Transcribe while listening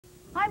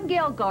I'm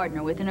Gayle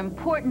Gardner with an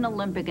important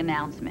Olympic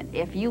announcement.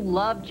 If you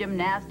love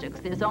gymnastics,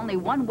 there's only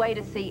one way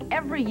to see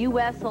every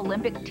U.S.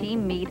 Olympic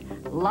team meet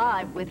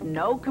live with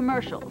no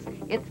commercials.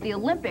 It's the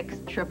Olympics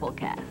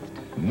Triplecast.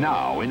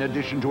 Now, in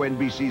addition to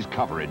NBC's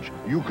coverage,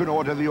 you can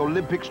order the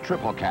Olympics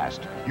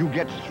Triplecast. You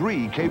get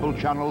 3 cable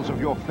channels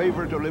of your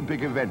favorite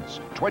Olympic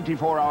events,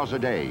 24 hours a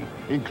day,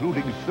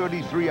 including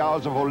 33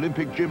 hours of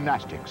Olympic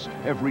gymnastics,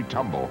 every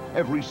tumble,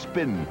 every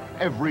spin,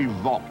 every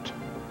vault.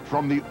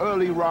 From the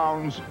early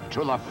rounds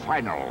to the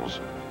finals,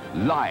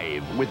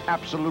 live with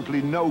absolutely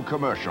no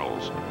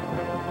commercials.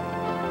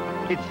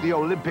 It's the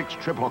Olympics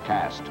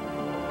Triplecast.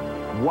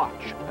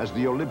 Watch as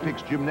the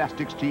Olympics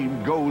gymnastics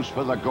team goes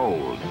for the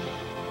gold.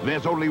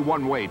 There's only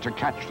one way to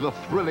catch the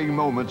thrilling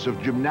moments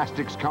of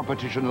gymnastics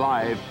competition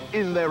live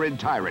in their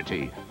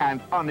entirety and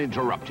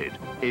uninterrupted.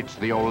 It's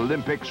the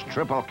Olympics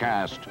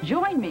Triplecast.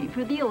 Join me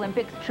for the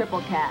Olympics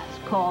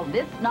Triplecast. Call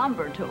this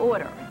number to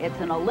order. It's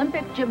an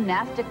Olympic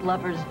gymnastic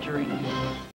lover's dream.